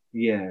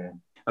 Yeah.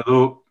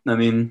 Although, I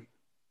mean,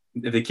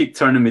 if they keep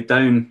turning me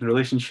down, the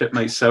relationship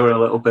might sour a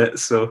little bit.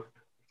 So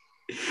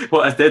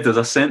what I did is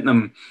I sent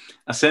them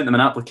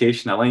an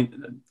application. I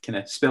kind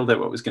of spelled out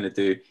what I was going to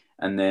do,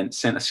 and then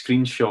sent a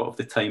screenshot of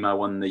the time I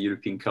won the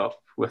European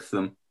Cup with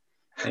them,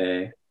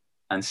 and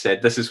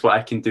said, "This is what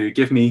I can do.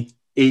 Give me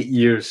 8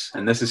 years,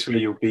 and this is where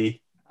you'll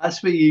be."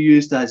 That's what you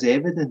used as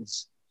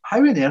evidence. How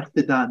on earth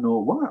did that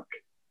not work?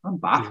 I'm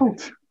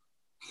baffled.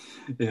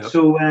 Yeah.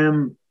 So,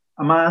 am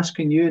I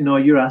asking you? No,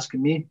 you're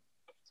asking me.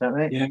 Is that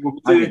right? Yeah,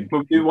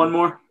 we'll do one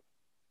more.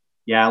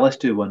 Yeah, let's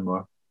do one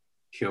more.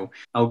 Cool.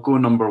 I'll go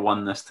number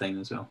 1 this time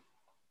as well.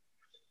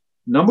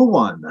 Number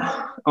 1.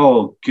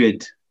 Oh,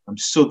 good. I'm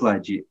so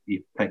glad you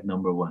picked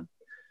number 1.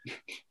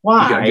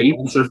 Why? You got a good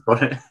answer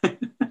for it.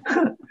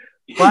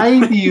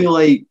 Why do you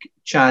like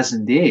Chaz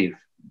and Dave?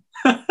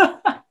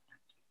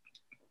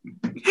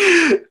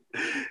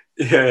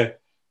 Yeah.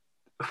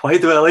 Why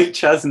do I like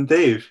Chaz and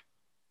Dave?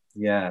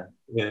 Yeah.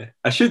 Yeah.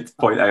 I should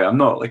point out I'm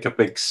not like a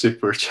big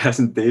super Chaz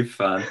and Dave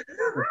fan.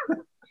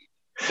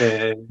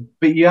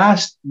 But you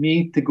asked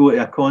me to go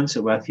to a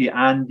concert with you,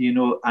 and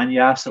you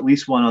asked at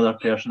least one other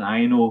person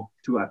I know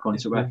to go to a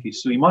concert with you,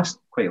 so you must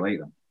quite like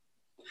them.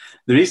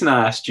 The reason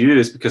I asked you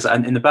is because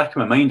in the back of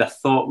my mind I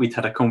thought we'd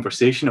had a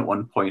conversation at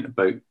one point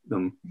about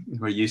them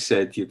where you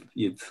said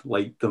you'd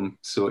liked them,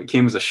 so it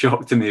came as a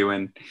shock to me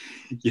when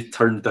you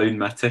turned down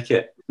my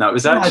ticket. Now it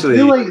was actually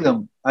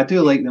I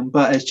do like them,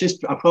 but it's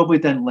just I probably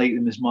didn't like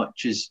them as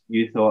much as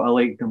you thought. I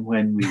liked them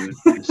when we were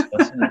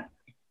discussing it.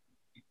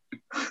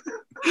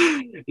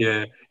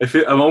 Yeah,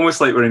 I'm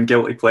almost like we're in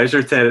guilty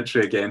pleasure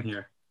territory again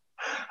here.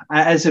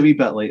 It is a wee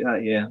bit like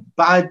that, yeah.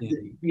 But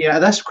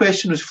this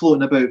question was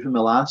floating about from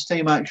the last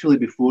time, actually,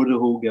 before the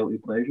whole guilty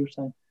pleasure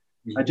thing.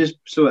 Yeah.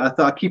 I thought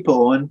I'd keep it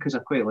on because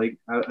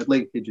I'd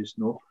like to just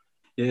know.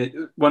 Yeah,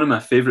 one of my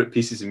favourite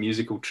pieces of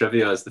musical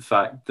trivia is the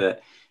fact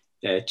that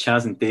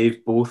Chaz and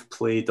Dave both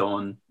played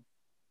on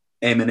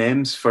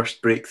Eminem's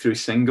first breakthrough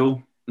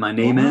single, "My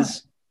Name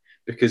Is,"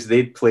 because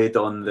they'd played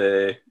on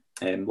the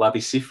Labi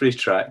Siffre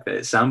track that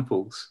it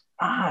samples.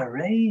 Ah,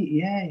 right.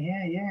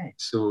 Yeah.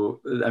 So,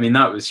 I mean,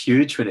 that was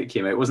huge when it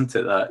came out, wasn't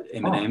it, that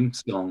Eminem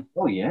song?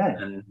 Oh, yeah.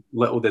 And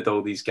little did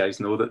all these guys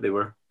know that they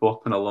were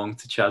bopping along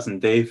to Chaz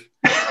and Dave.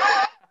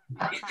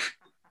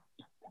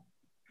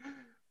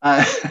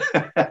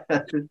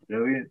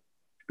 Brilliant.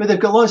 But they've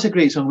got lots of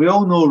great songs. We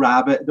all know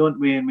Rabbit, don't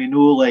we? And we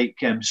know, like,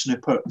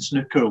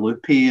 Snooker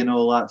Loopy and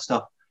all that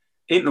stuff.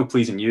 Ain't No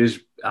Pleasing You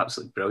is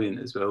absolutely brilliant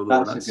as well,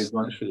 though. That's a good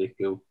one. That's really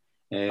cool.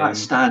 That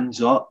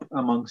stands up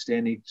amongst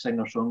any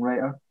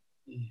singer-songwriter.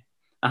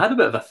 I had a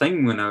bit of a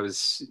thing when I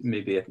was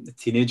maybe a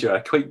teenager.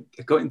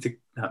 I got into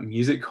that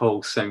music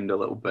hall sound a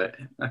little bit.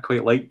 I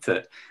quite liked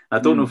it. I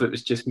don't know if it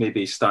was just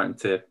maybe starting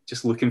to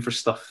just looking for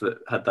stuff that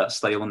had that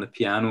style on the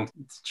piano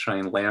to try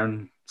and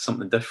learn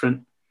something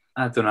different.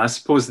 I don't know. I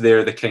suppose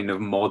they're the kind of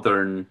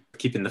modern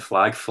keeping the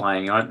flag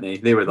flying, aren't they?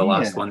 They were the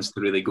last ones to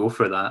really go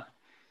for that.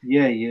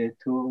 Yeah,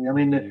 totally. I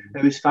mean,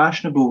 it was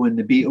fashionable when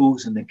the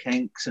Beatles and the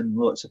Kinks and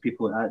lots of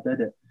people like that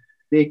did it.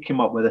 They came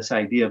up with this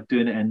idea of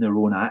doing it in their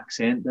own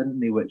accent, didn't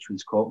they? Which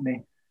was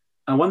Cockney.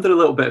 I wonder a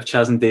little bit if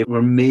Chaz and Dave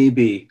were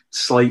maybe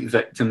slight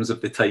victims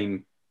of the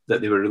time that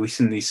they were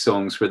releasing these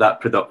songs, where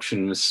that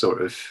production was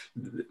sort of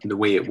the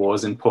way it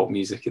was in pop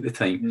music at the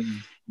time.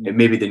 Mm-hmm. It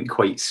maybe didn't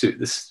quite suit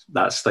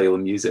that style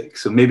of music.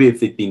 So maybe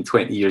if they'd been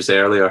 20 years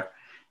earlier,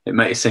 it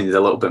might have sounded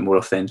a little bit more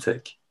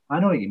authentic.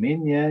 I know what you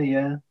mean,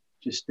 yeah.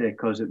 Just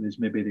because it was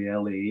maybe the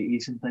early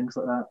 80s and things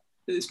like that.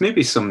 It's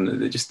maybe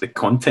just the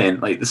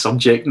content, like the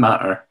subject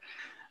matter.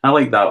 I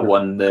like that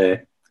one,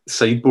 the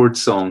Sideboard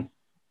song.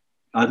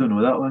 I don't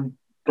know that one.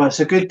 But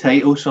it's a good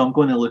title, so I'm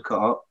going to look it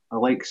up. I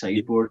like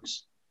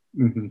Sideboards.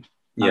 Mm-hmm.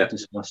 Yeah. I've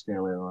discussed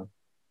earlier on.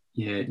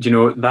 Yeah. Do you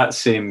know that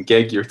same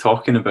gig you're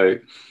talking about?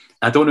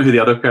 I don't know who the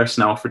other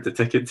person I offered the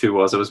ticket to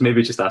was. I was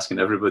maybe just asking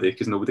everybody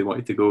because nobody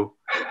wanted to go.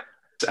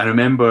 I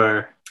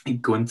remember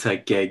going to a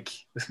gig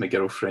with my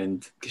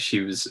girlfriend because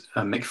she was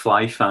a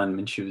McFly fan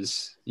when she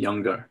was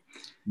younger.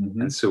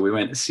 Mm-hmm. And so we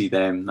went to see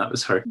them. That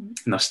was her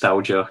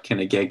nostalgia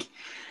kind of gig.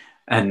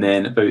 And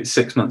then about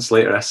 6 months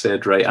later, I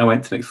said, right, I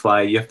went to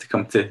McFly. You have to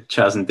come to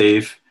Chaz and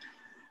Dave.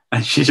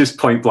 And she just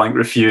point blank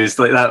refused.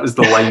 Like that was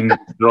the line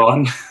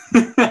drawn.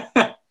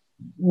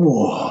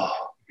 Whoa.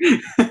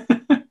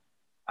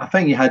 I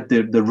think you had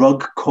the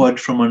rug caught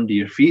from under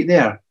your feet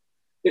there.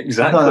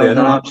 Exactly. I thought that was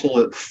an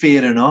absolute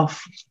fair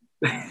enough.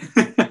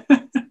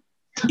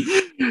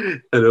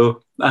 I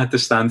know. I had to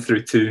stand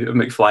through 2 of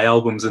McFly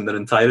albums in their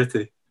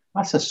entirety.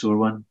 That's a sore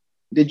one.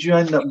 Did you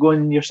end up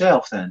going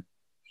yourself then?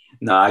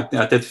 No,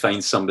 I did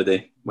find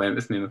somebody, went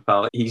with me, my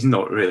pal. He's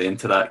not really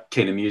into that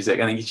kind of music.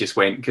 I think he just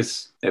went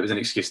because it was an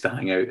excuse to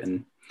hang out,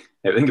 and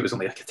I think it was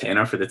only like a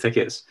tenner for the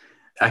tickets.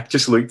 I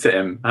just looked at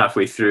him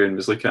halfway through and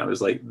was looking at him, I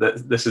was like,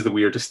 this is the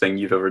weirdest thing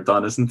you've ever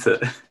done, isn't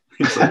it?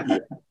 He's like,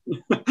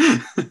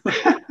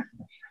 yeah.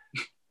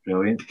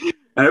 Brilliant.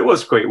 And it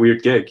was quite a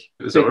weird gig.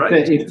 It was all right.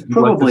 But he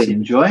probably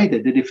enjoyed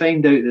it. Did he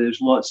find out that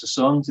there's lots of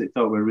songs that he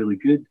thought were really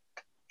good?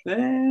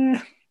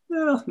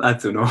 Well, I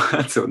don't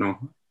know.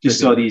 Just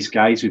saw these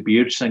guys with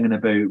beards singing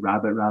about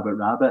rabbit, rabbit,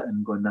 rabbit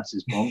and going, this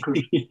is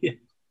bonkers.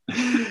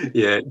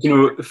 Yeah. You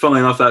know,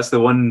 funnily enough, that's the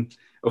one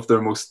of their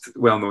most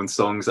well-known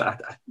songs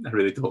that I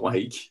really don't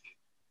like.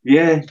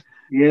 Yeah.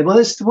 Well,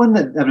 it's the one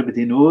that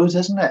everybody knows,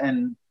 isn't it?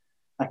 And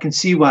I can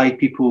see why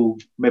people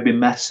maybe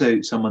miss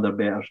out some of their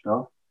better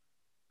stuff.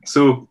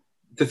 So,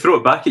 to throw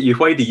it back at you,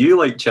 why do you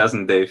like Chaz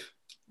and Dave?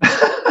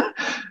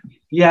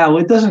 Yeah, well,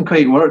 it doesn't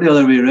quite work the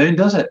other way around,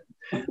 does it?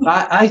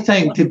 I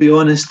think, to be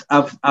honest,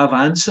 I've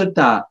answered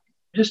that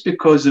just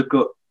because they've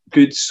got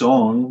good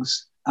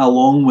songs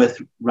along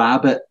with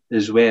Rabbit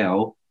as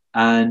well,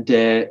 and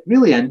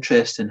really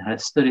interesting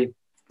history.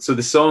 So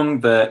the song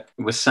that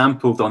was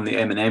sampled on the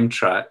Eminem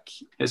track,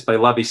 it's by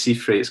Labi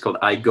Siffre. It's called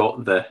 "I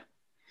Got the."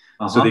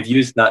 So they've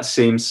used that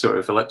same sort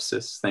of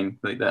ellipsis thing,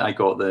 like that "I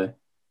got the"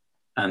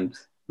 and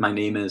 "My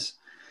name is."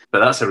 But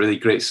that's a really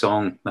great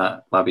song,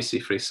 that Labi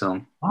Siffre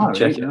song.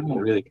 Check it out, it's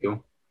really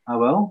cool. I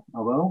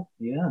will,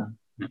 yeah.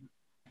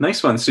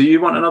 Nice one. So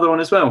you want another one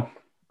as well?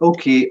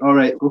 Okay, all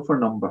right, go for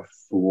number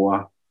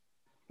 4.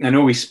 I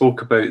know we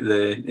spoke about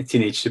the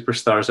teenage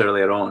superstars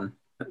earlier on.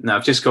 Now,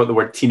 I've just got the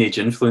word teenage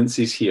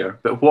influences here,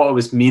 but what I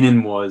was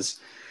meaning was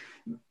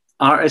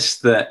artists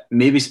that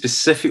maybe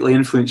specifically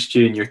influenced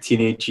you in your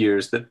teenage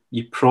years that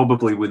you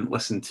probably wouldn't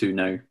listen to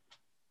now.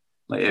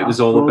 Like it was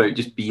all about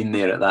just being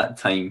there at that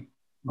time.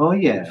 Oh,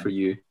 yeah. For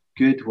you.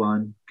 Good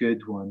one. Do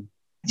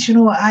you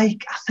know, I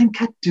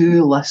think I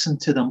do listen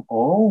to them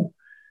all.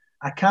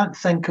 I can't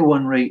think of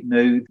one right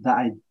now that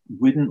I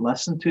wouldn't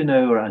listen to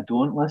now or I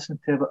don't listen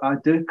to, but I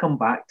do come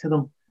back to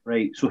them.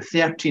 Right, so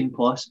 13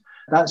 plus,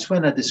 that's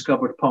when I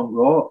discovered punk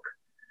rock.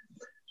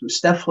 So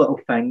Stiff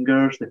Little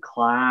Fingers, The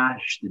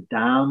Clash, The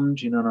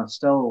Damned, you know, and I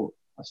still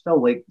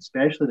like,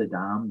 especially The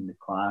Damned and The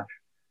Clash.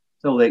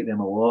 Still like them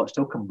a lot,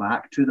 still come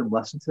back to them,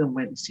 listen to them,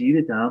 went to see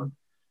The Damned.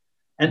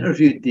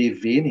 Interviewed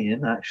Dave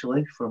Vanian,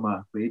 actually, for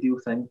my radio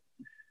thing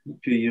a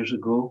few years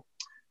ago.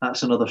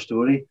 That's another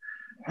story.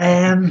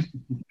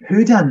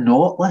 Who do I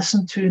not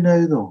listen to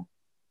now, though?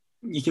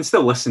 You can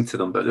still listen to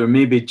them, but they're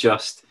maybe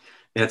just,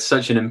 they had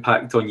such an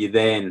impact on you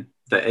then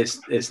that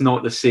it's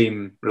not the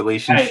same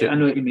relationship. I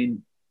know what you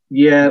mean.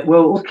 Yeah,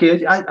 well,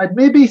 okay. I'd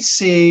maybe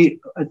say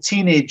a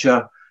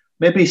teenager,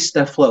 maybe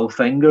Stiff Little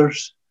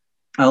Fingers.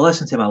 I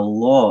listened to them a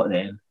lot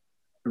then.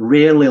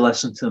 Rarely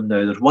listen to them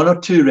now. There's 1 or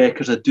 2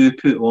 records I do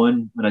put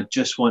on when I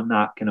just want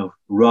that kind of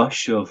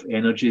rush of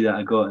energy that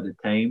I got at the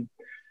time.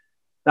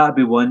 That'd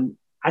be one.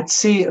 I'd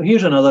say,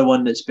 here's another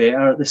one that's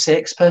better, the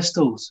Sex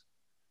Pistols.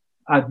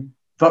 I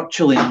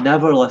virtually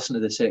never listen to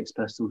the Sex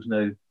Pistols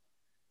now.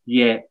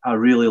 Yet I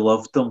really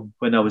loved them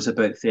when I was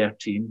about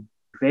 13.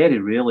 very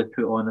rarely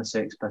put on a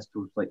Sex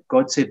Pistols. Like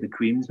God Save the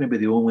Queen's maybe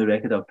the only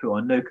record I've put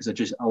on now because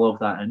I love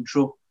that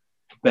intro.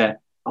 But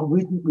I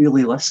wouldn't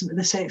really listen to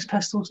the Sex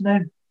Pistols now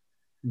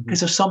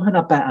because there's something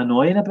a bit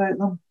annoying about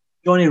them.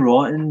 Johnny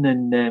Rotten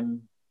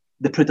and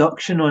the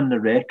production on the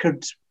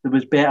record, there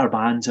was better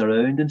bands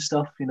around and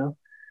stuff, you know.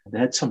 They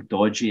had some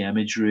dodgy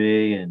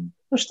imagery and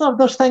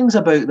there's things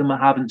about them that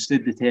haven't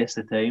stood the test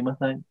of time, I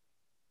think.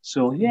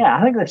 So, yeah,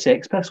 I think the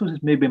Sex Pistols is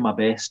maybe my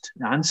best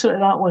answer to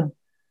that one.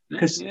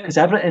 Because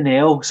everything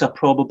else I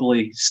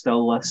probably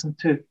still listen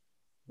to.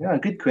 Yeah,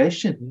 good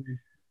question.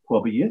 What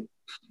about you?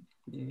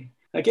 Yeah.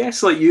 I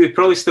guess, like you,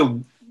 probably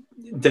still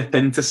dip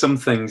into some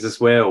things as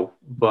well,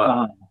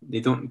 but they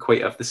don't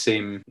quite have the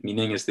same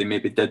meaning as they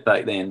maybe did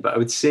back then. But I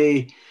would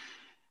say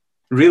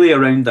really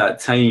around that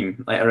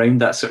time, like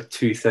around that sort of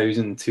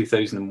 2000,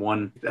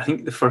 2001, I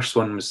think the first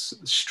one was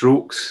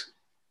Strokes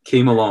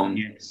came along.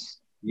 Yes.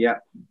 Yeah.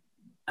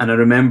 And I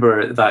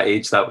remember at that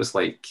age, that was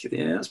like,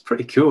 yeah, that's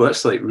pretty cool.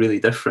 That's like really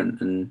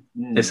different. And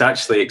it's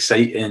actually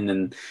exciting.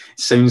 And it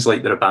sounds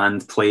like they're a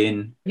band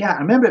playing. Yeah, I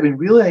remember it being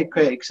really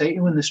quite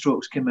exciting when the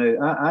Strokes came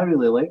out. I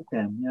really liked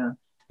them, yeah.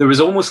 There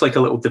was almost like a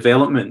little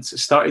development. It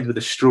started with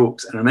the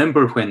Strokes. And I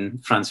remember when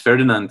Franz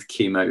Ferdinand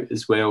came out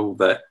as well,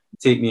 that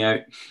Take Me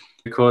Out,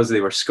 because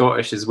they were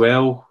Scottish as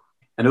well.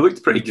 And it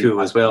looked pretty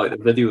cool as well. Like the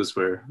videos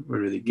were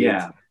really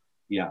good.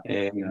 Yeah.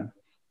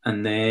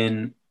 And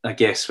then I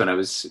guess when I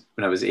was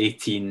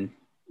 18,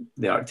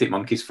 the Arctic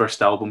Monkeys'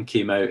 first album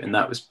came out, and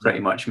that was pretty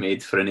much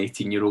made for an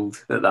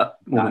 18-year-old at that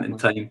moment in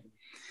time.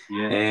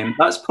 Yeah.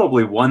 That's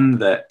probably one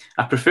that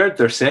I preferred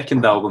their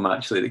second album,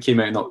 actually, that came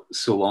out not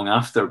so long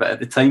after. But at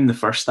the time, the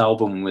first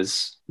album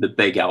was the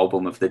big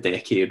album of the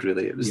decade,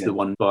 really. It was the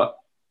one, but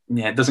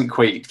yeah, it doesn't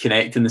quite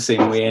connect in the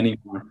same way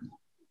anymore.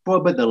 What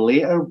about the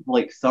later,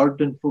 like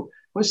third and fourth?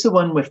 What's the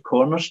one with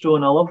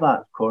Cornerstone? I love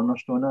that.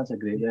 Cornerstone, that's a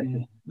great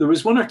record. There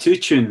was one or two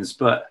tunes,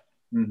 but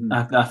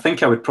I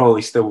think I would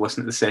probably still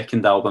listen to the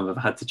second album if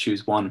I had to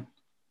choose one.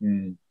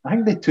 I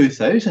think the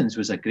 2000s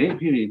was a great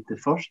period. The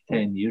first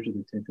 10 years of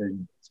the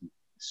 2000s,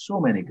 so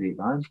many great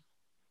bands.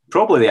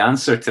 Probably the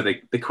answer to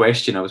the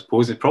question I was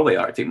posing, probably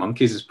Arctic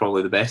Monkeys is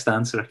probably the best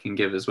answer I can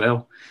give as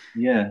well.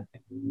 Yeah.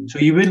 So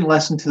you wouldn't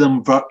listen to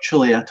them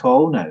virtually at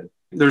all now?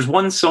 There's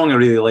one song I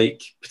really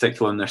like,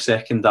 particularly on their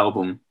second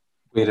album,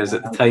 whereas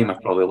at the time I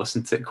probably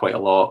listened to it quite a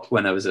lot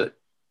when I was at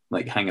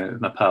like hanging out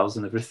with my pals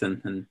and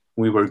everything, and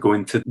we were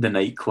going to the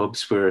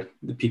nightclubs where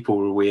the people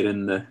were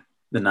wearing the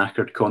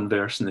knackered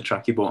Converse and the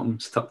tracky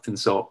bottoms tucked in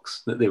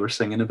socks that they were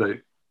singing about.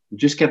 You're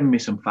just giving me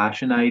some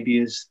fashion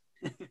ideas,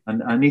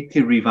 and I need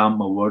to revamp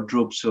my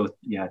wardrobe. So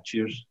yeah,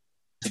 cheers.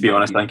 To be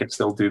honest, I think I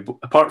still do.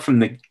 Apart from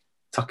the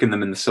tucking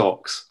them in the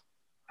socks,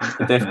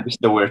 I definitely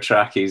still wear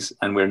trackies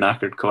and wear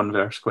knackered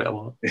Converse quite a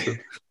lot. So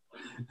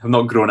I've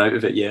not grown out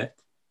of it yet.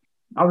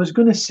 I was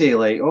going to say,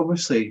 like,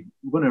 obviously,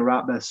 we're going to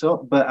wrap this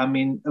up, but I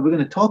mean, are we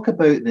going to talk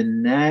about the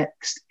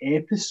next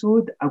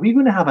episode? Are we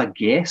going to have a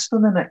guest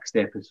on the next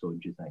episode,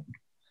 do you think?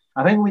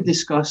 I think we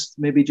discussed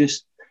maybe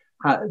just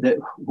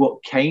what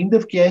kind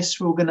of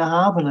guests we're going to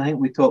have, and I think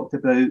we talked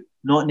about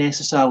not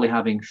necessarily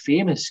having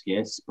famous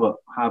guests, but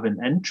having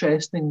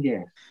interesting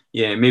guests.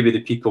 Yeah, maybe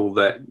the people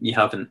that you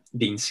haven't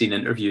been seen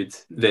interviewed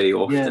very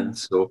often,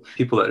 so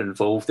people that are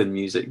involved in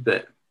music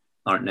that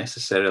aren't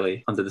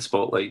necessarily under the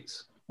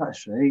spotlights.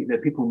 That's right,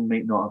 that people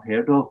might not have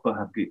heard of, but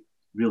have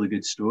really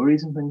good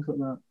stories and things like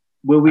that.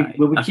 Will we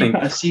keep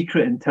it a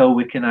secret until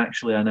we can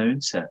actually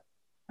announce it?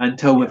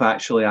 Until we've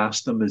actually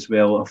asked them as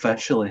well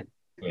officially?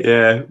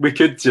 Yeah, we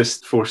could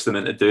just force them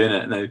into doing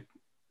it now.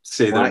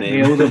 Say their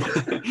name.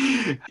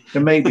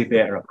 There might be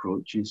better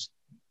approaches.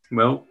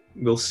 Well,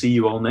 we'll see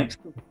you all next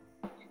time.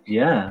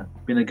 Yeah,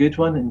 been a good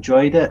one.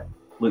 Enjoyed it.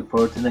 Look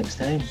forward to next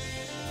time.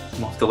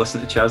 We'll have to listen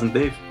to Chaz and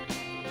Dave.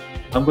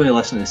 I'm going to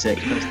listen to the Sex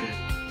Pistols.